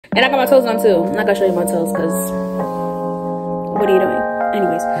And I got my toes on too. I'm not gonna show you my toes because what are you doing?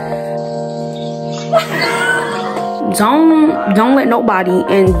 Anyways. Don't let nobody,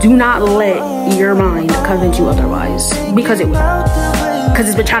 and do not let your mind convince you otherwise, because it will. Because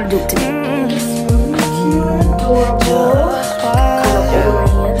it's been trying to do it to me.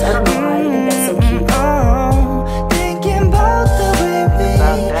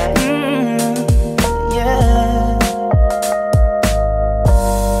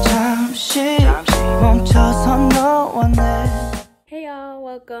 Hey y'all,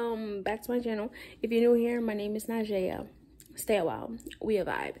 welcome back to my channel. If you're new here, my name is Nazhaya. Stay a while, we a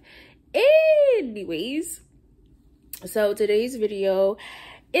vibe. Anyways, so today's video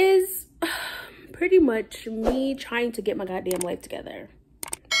is pretty much me trying to get my goddamn life together.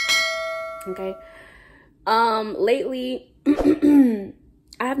 Okay, lately I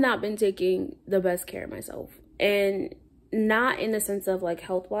have not been taking the best care of myself, and not in the sense of like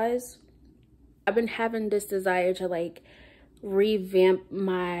health wise. I've been having this desire to like revamp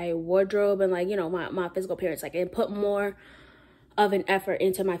my wardrobe and like, you know, my physical appearance, like, and put more of an effort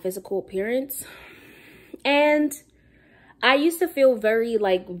into my physical appearance. And I used to feel very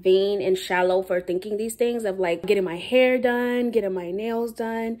like vain and shallow for thinking these things of like getting my hair done, getting my nails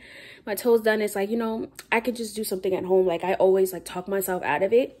done, my toes done. It's like, you know, I could just do something at home. Like I always like talk myself out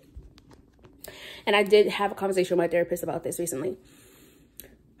of it. And I did have a conversation with my therapist about this recently.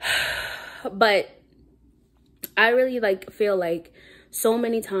 But I really like feel like so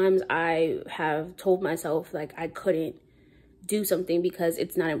many times I have told myself like I couldn't do something because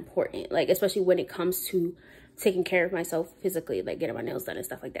it's not important, like especially when it comes to taking care of myself physically, like getting my nails done and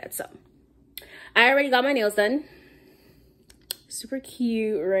stuff like that. So I already got my nails done. Super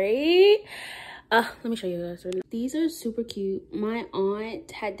cute, right? Let me show you guys. These are super cute. My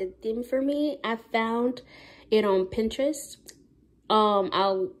aunt had the theme for me. I found it on Pinterest.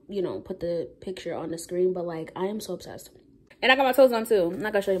 I'll, you know, put the picture on the screen, but like I am so obsessed. And I got my toes on too. I'm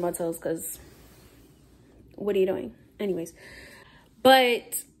not gonna show you my toes because what are you doing? Anyways,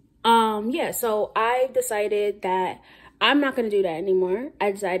 but yeah, so I decided that I'm not gonna do that anymore.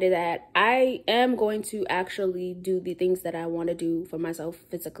 I decided that I am going to actually do the things that I want to do for myself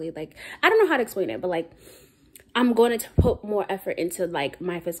physically. Like, I don't know how to explain it, but like I'm going to put more effort into like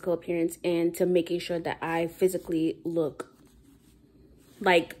my physical appearance and to making sure that I physically look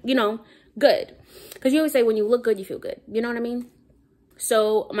like, you know, good. Because you always say when you look good, you feel good. You know what I mean?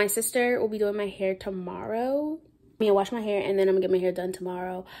 So my sister will be doing my hair tomorrow. I'm gonna wash my hair and then I'm gonna get my hair done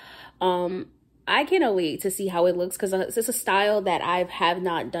tomorrow. I cannot wait to see how it looks because it's a style that I have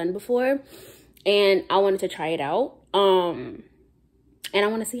not done before. And I wanted to try it out. And I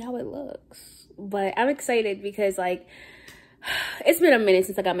want to see how it looks. But I'm excited because like, it's been a minute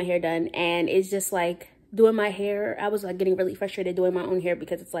since I got my hair done. And it's just like, doing my hair, I was like getting really frustrated doing my own hair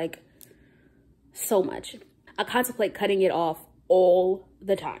because it's like so much. I contemplate cutting it off all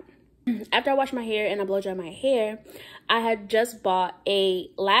the time. After I wash my hair and I blow dry my hair, I had just bought a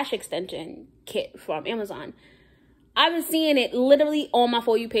lash extension kit from Amazon. I've been seeing it literally on my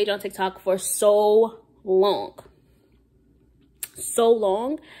For You page on TikTok for so long. So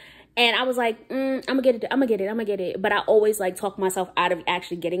long. And I was like, I'm gonna get it. But I always like talk myself out of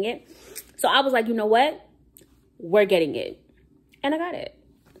actually getting it. So I was like, you know what? We're getting it. And I got it.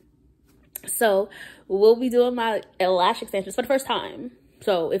 So we'll be doing my lash extensions for the first time.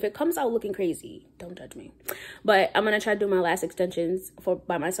 So if it comes out looking crazy, don't judge me. But I'm gonna try to do my lash extensions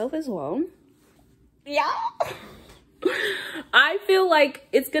by myself as well. Yeah. I feel like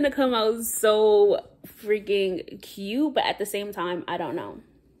it's gonna come out so freaking cute, but at the same time, I don't know.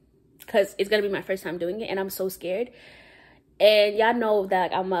 Because it's gonna be my first time doing it and I'm so scared. And y'all know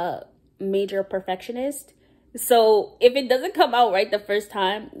that I'm a major perfectionist. So if it doesn't come out right the first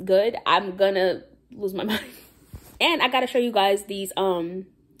time good, I'm gonna lose my mind. And I gotta show you guys these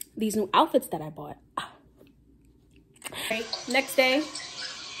new outfits that I bought. Okay, next day,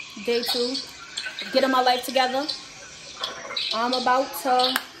 day 2, getting my life together. I'm about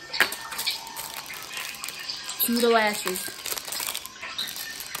to do the lashes.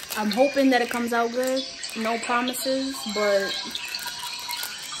 I'm hoping that it comes out good. No promises, but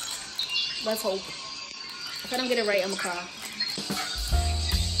let's hope. If I don't get it right, I'm gonna cry.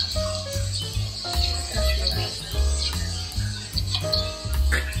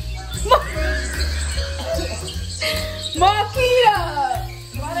 Marquita!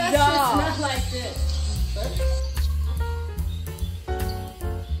 Why does it smell like this?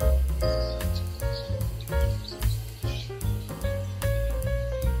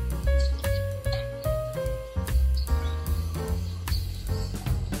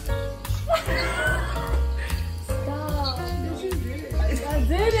 Stop.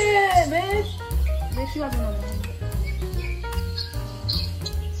 Bitch, you have no one.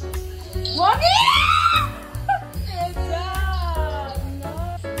 Mommy!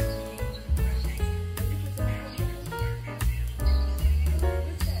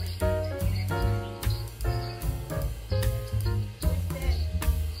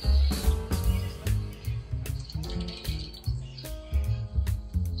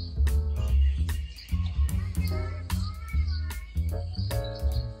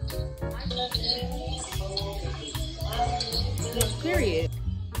 Period.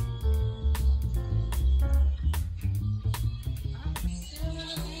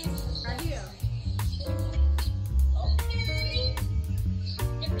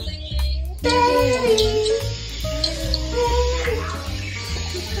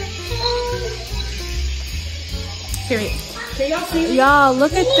 Period. Y'all,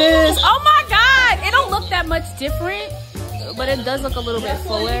 look at this. Oh my god, it don't look that much different, but it does look a little bit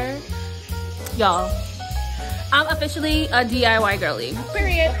fuller. Y'all, I'm officially a DIY girly.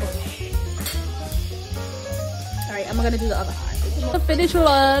 Period. All right, I'm gonna do the other eye. The finished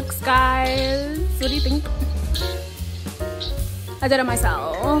looks, guys. What do you think? I did it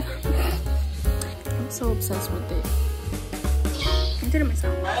myself. I'm so obsessed with it. I did it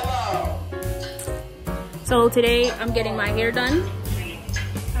myself. So today I'm getting my hair done.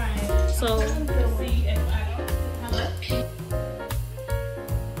 So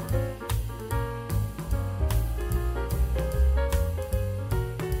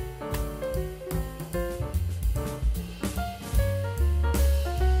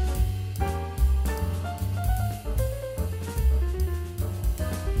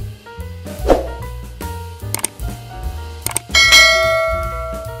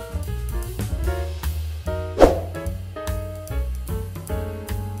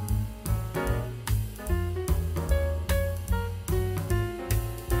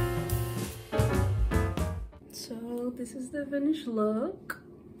this is the finished look.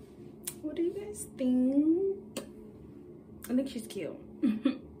 What do you guys think? I think she's cute. I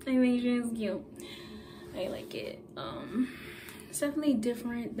think she's cute. I like it. It's definitely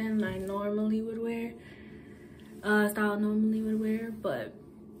different than I normally would wear. Style I normally would wear, but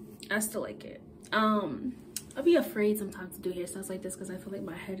I still like it. I'll be afraid sometimes to do hairstyles like this because I feel like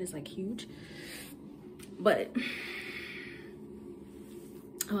my head is like huge. But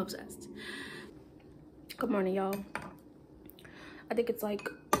I'm obsessed. Good morning, y'all. I think it's like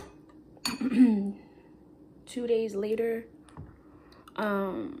 2 days later,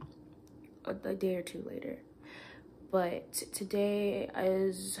 a day or two later, but today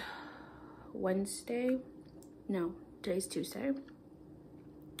is Wednesday. No, today's Tuesday,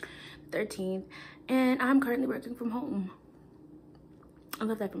 13th, and I'm currently working from home. I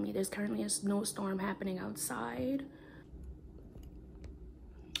love that for me. There's currently a snowstorm happening outside.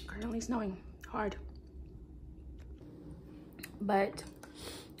 Currently snowing hard. But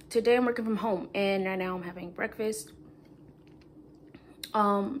today I'm working from home, and right now I'm having breakfast.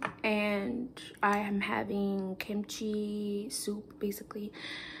 And I am having kimchi soup, basically.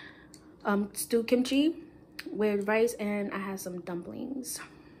 Stewed kimchi with rice, and I have some dumplings.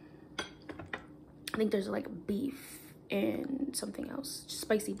 I think there's like beef and something else,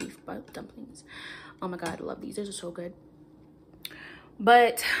 spicy beef but dumplings. Oh my god, I love these. These are so good.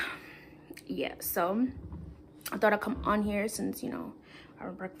 But yeah, so I thought I'd come on here since, you know,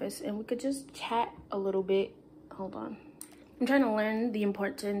 our breakfast, and we could just chat a little bit. Hold on. I'm trying to learn the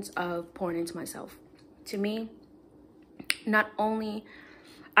importance of pouring into myself. To me, not only,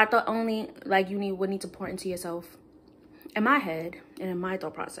 I thought only like you would need to pour into yourself. In my head and in my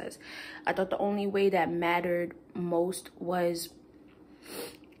thought process, I thought the only way that mattered most was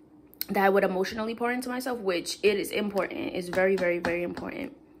that I would emotionally pour into myself, which it is important. It's very, very, very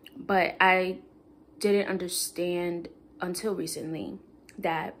important. But I didn't understand until recently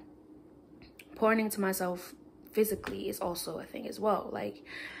that pouring into myself physically is also a thing as well. Like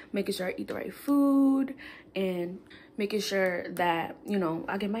making sure I eat the right food and making sure that, you know,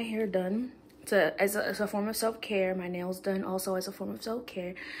 I get my hair done as a form of self-care, my nails done also as a form of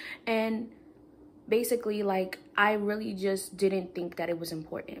self-care. And basically, like, I really just didn't think that it was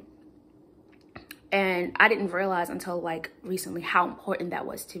important. And I didn't realize until like recently how important that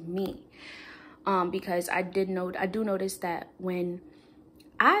was to me. Because I do notice that when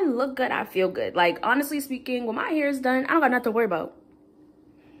I look good, I feel good. Like, honestly speaking, when my hair is done, I don't got nothing to worry about.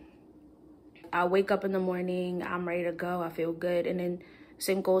 I wake up in the morning, I'm ready to go, I feel good. And then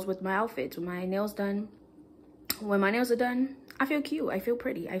same goes with my outfits. When my nails done, when my nails are done, I feel cute, I feel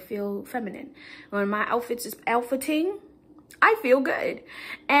pretty, I feel feminine. When my outfits is outfitting, I feel good.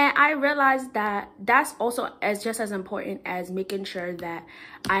 And I realized that that's also just as important as making sure that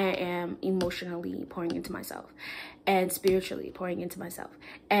I am emotionally pouring into myself and spiritually pouring into myself.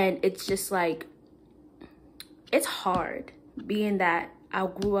 And it's just like, it's hard being that I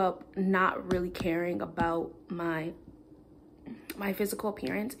grew up not really caring about my physical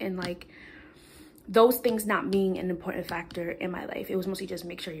appearance, and like those things not being an important factor in my life. It was mostly just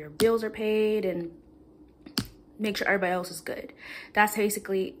make sure your bills are paid and make sure everybody else is good. That's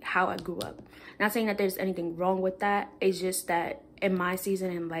basically how I grew up. Not saying that there's anything wrong with that. It's just that in my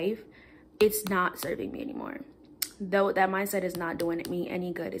season in life, it's not serving me anymore. Though that mindset is not doing me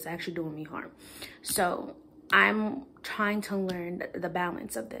any good, it's actually doing me harm. So I'm trying to learn the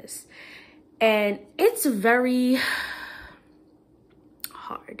balance of this. And it's very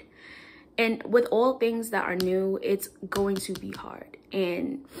hard. And with all things that are new, it's going to be hard.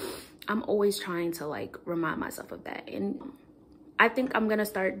 And I'm always trying to like remind myself of that. And I think I'm gonna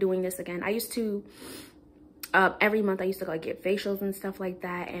start doing this again. I used to every month I used to like get facials and stuff like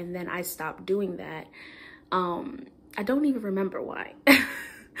that, and then I stopped doing that. I don't even remember why. I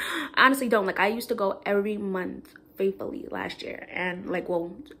honestly don't. Like I used to go every month faithfully last year, and like,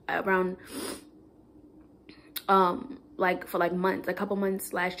 well, around like for like months, a couple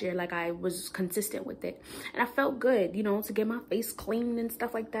months last year, like I was consistent with it, and I felt good, you know, to get my face clean and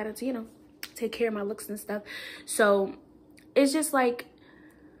stuff like that, and to, you know, take care of my looks and stuff. So it's just like,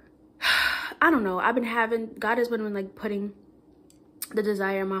 I don't know, God has been like putting the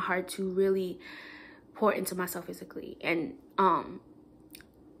desire in my heart to really pour into myself physically, and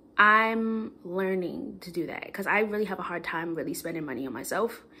I'm learning to do that, because I really have a hard time really spending money on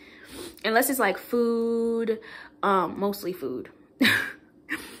myself, unless it's like food, mostly food.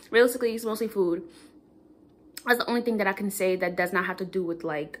 Realistically, it's mostly food. That's the only thing that I can say that does not have to do with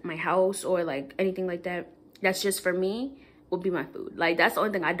like my house or like anything like that. That's just for me, would be my food. Like that's the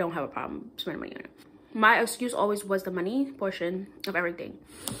only thing I don't have a problem spending money on. My excuse always was the money portion of everything.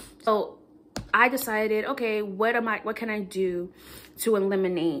 So I decided, okay, what can I do to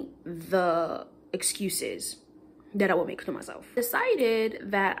eliminate the excuses that I will make to myself?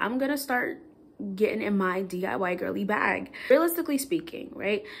 Decided that I'm gonna start getting in my DIY girly bag. Realistically speaking,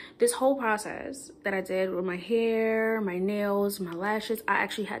 right, this whole process that I did with my hair, my nails, my lashes, I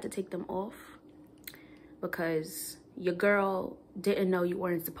actually had to take them off because your girl didn't know you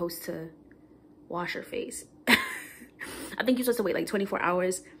weren't supposed to wash your face. I think you're supposed to wait like 24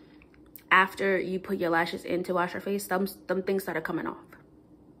 hours after you put your lashes in to wash your face. Them things started coming off.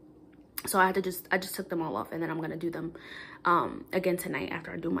 So I just took them all off, and then I'm gonna do them again tonight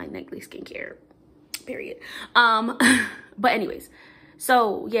after I do my nightly skincare, period. But anyways,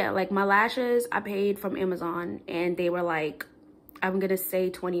 so yeah, like my lashes I paid from Amazon, and they were like, I'm gonna say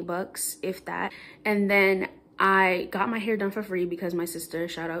 20 bucks, if that. And then I got my hair done for free because my sister,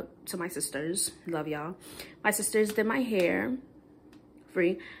 shout out to my sisters, love y'all. My sisters did my hair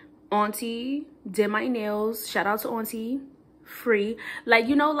free. Auntie did my nails, shout out to Auntie, free. Like,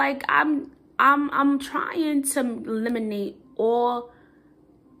 you know, like I'm trying to eliminate all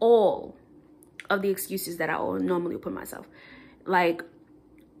of the excuses that I normally put myself. Like,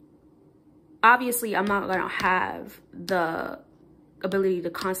 obviously I'm not gonna have the ability to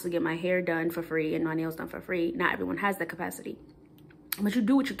constantly get my hair done for free and my nails done for free. Not everyone has that capacity, but you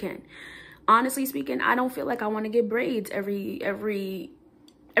do what you can. Honestly speaking, I don't feel like I want to get braids every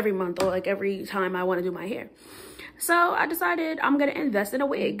month or like every time I want to do my hair. So I decided I'm gonna invest in a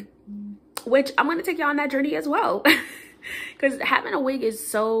wig, which I'm gonna take y'all on that journey as well. Because having a wig is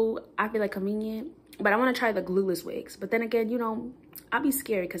so, I feel like, convenient. But I want to try the glueless wigs. But then again, you know, I'll be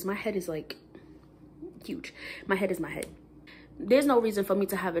scared because my head is like huge. My head is my head. There's no reason for me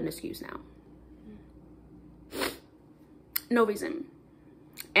to have an excuse now. No reason.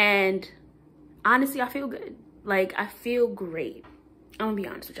 And honestly, I feel good. Like, I feel great. I'm gonna be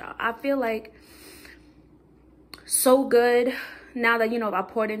honest with y'all. I feel like so good now that, you know, I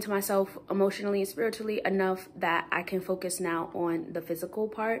poured into myself emotionally and spiritually enough that I can focus now on the physical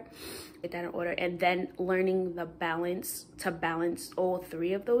part, get that in order, and then learning the balance to balance all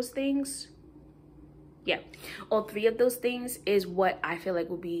three of those things. Yeah, all three of those things is what I feel like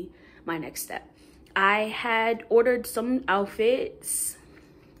will be my next step. I had ordered some outfits,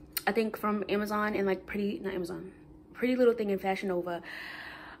 I think from Amazon, and like Pretty Little Thing in Fashion Nova.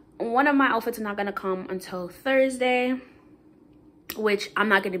 One of my outfits are not gonna come until Thursday, which I'm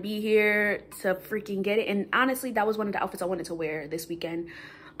not gonna be here to freaking get it. And honestly, that was one of the outfits I wanted to wear this weekend,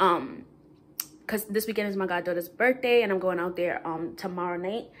 because this weekend is my goddaughter's birthday, and I'm going out there tomorrow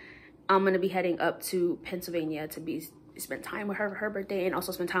night. I'm gonna be heading up to Pennsylvania to spend time with her for her birthday, and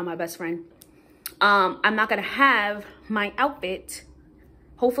also spend time with my best friend I'm not gonna have my outfit,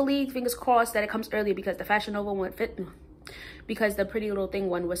 hopefully, fingers crossed, that it comes earlier, because the Fashion Nova one because the Pretty Little Thing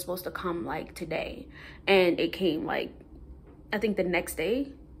one was supposed to come like today, and it came like I think the next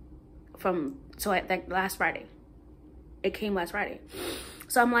day like last Friday. It came last Friday.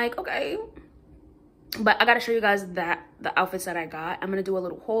 So I'm like, okay, but I gotta show you guys the outfits that I got. I'm gonna do a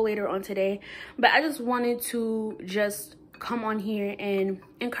little haul later on today, but I just wanted to just come on here and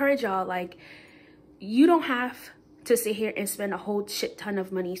encourage y'all. Like, you don't have to sit here and spend a whole shit ton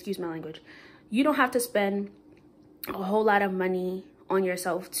of money, excuse my language. You don't have to spend a whole lot of money on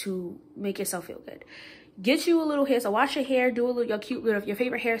yourself to make yourself feel good. Get you a little hair, so wash your hair, do a little your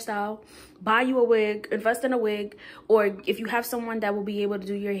favorite hairstyle, buy you a wig, invest in a wig, or if you have someone that will be able to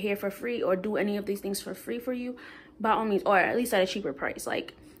do your hair for free or do any of these things for free for you, by all means, or at least at a cheaper price.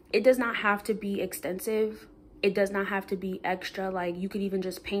 Like, it does not have to be extensive. It does not have to be extra. Like, you could even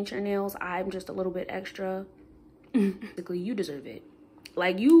just paint your nails. I'm just a little bit extra. Basically, you deserve it.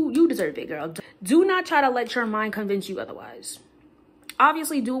 Like, you deserve it, girl. Do not try to let your mind convince you otherwise.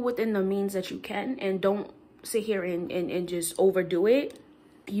 Obviously, do it within the means that you can, and don't sit here and just overdo it.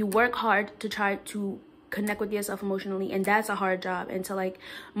 You work hard to try to connect with yourself emotionally, and that's a hard job. And to, like,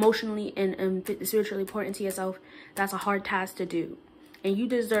 emotionally and spiritually pour into yourself, that's a hard task to do. And you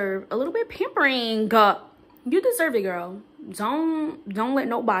deserve a little bit of pampering. You deserve it, girl. Don't let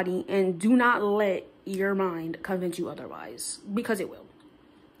nobody, and do not let your mind convince you otherwise, because it will.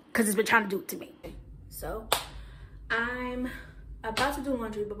 Because it's been trying to do it to me. So I'm about to do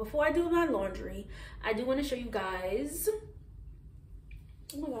laundry, but before I do my laundry, I do want to show you guys.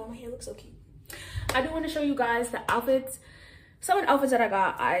 Oh my god, my hair looks so cute. I do want to show you guys the outfits. Some of the outfits that I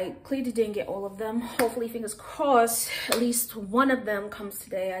got. I clearly didn't get all of them. Hopefully, fingers crossed, at least one of them comes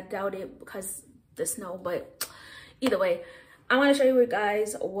today. I doubt it because the snow, but either way, I want to show you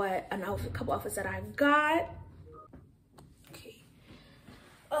guys what a couple outfits that I got. Okay.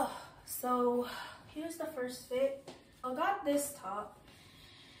 Oh, so here's the first fit. I got this top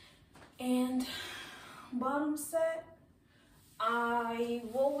and bottom set. I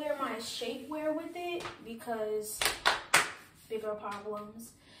will wear my shapewear with it because bigger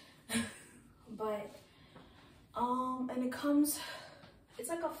problems. But and it comes, it's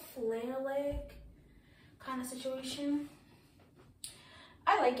like a flare leg kind of situation.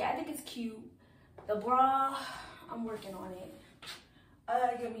 I like it. I think it's cute. The bra, I'm working on it. I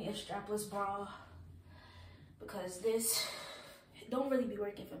gotta get me a strapless bra because this don't really be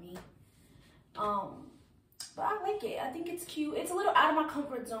working for me. But I like it. I think it's cute. It's a little out of my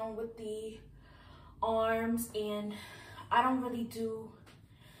comfort zone with the arms, and I don't really do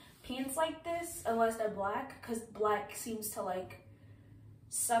pants like this unless they're black, because black seems to like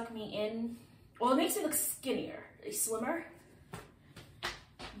suck me in. Well, it makes it look skinnier, slimmer.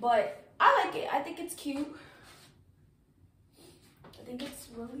 But I like it. I think it's cute. I think it's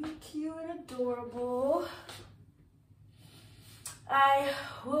really cute and adorable.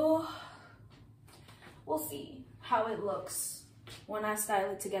 We'll see how it looks when I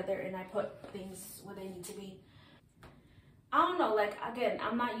style it together and I put things where they need to be. I don't know, like, again,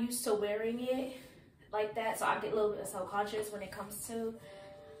 I'm not used to wearing it like that, so I get a little bit self-conscious when it comes to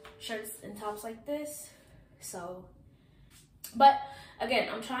shirts and tops like this. So, but again,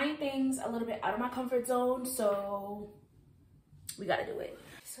 I'm trying things a little bit out of my comfort zone, so we gotta do it.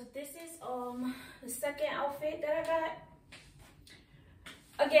 So this is the second outfit that I got.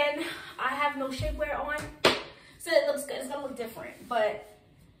 Again, I have no shapewear on, so it looks good. It's gonna look different, but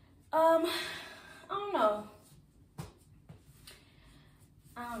I don't know.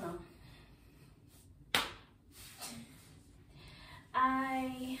 I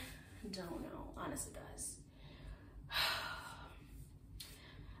don't know, honestly, guys.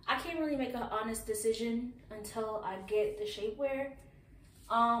 I can't really make an honest decision until I get the shapewear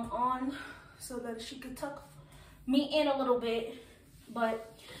on, so that she could tuck me in a little bit.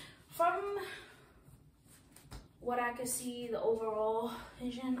 But from what I can see, the overall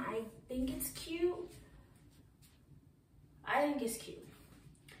vision, I think it's cute. I think it's cute.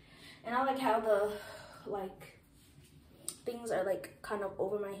 And I like how the, like, things are, like, kind of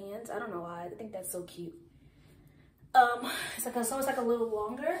over my hands. I don't know why. I think that's so cute. It's like so it's like a little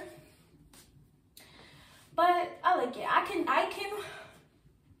longer. But I like it. I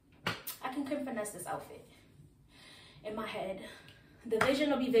can finesse this outfit in my head. The vision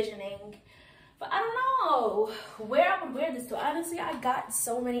will be visioning, but I don't know where I would wear this to. Honestly, I got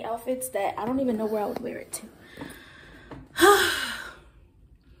so many outfits that I don't even know where I would wear it to. I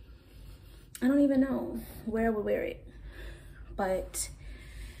don't even know where I would wear it, but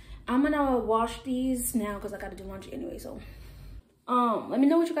I'm gonna wash these now because I gotta do laundry anyway. So Let me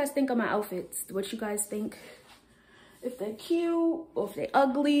know what you guys think of my outfits. What you guys think, if they're cute or if they're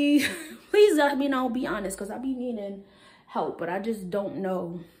ugly. Please let me know, be honest, because I be needing help, but I just don't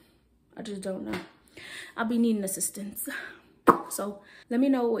know. I'll be needing assistance. So let me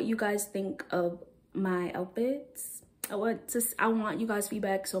know what you guys think of my outfits. I want you guys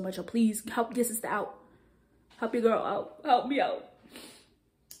feedback so much. So please help your sister out. Help your girl out. Help me out.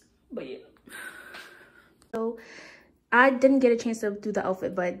 But yeah. So I didn't get a chance to do the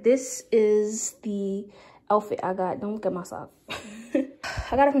outfit, but this is the outfit I got. Don't look at my sock. I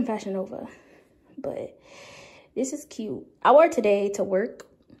got it from Fashion Nova, but this is cute. I wore it today to work,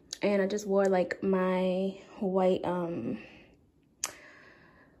 and I just wore like my white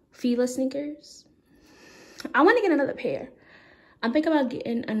Fila sneakers. I want to get another pair. I'm thinking about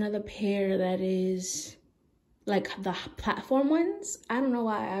getting another pair that is like the platform ones. I don't know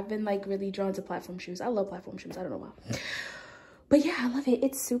why. I've been like really drawn to platform shoes. I love platform shoes. I don't know why. But yeah, I love it.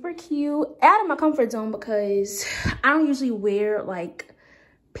 It's super cute. Out of my comfort zone because I don't usually wear like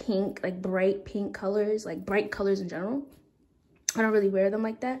pink, like bright pink colors, like bright colors in general. I don't really wear them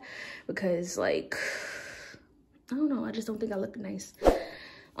like that because like, I don't know. I just don't think I look nice.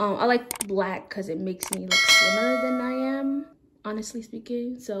 I like black because it makes me look slimmer than I am, honestly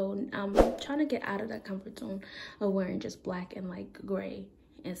speaking. So I'm trying to get out of that comfort zone of wearing just black and like gray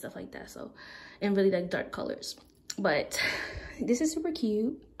and stuff like that. So, and really like dark colors. But this is super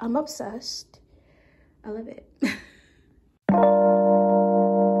cute. I'm obsessed. I love it.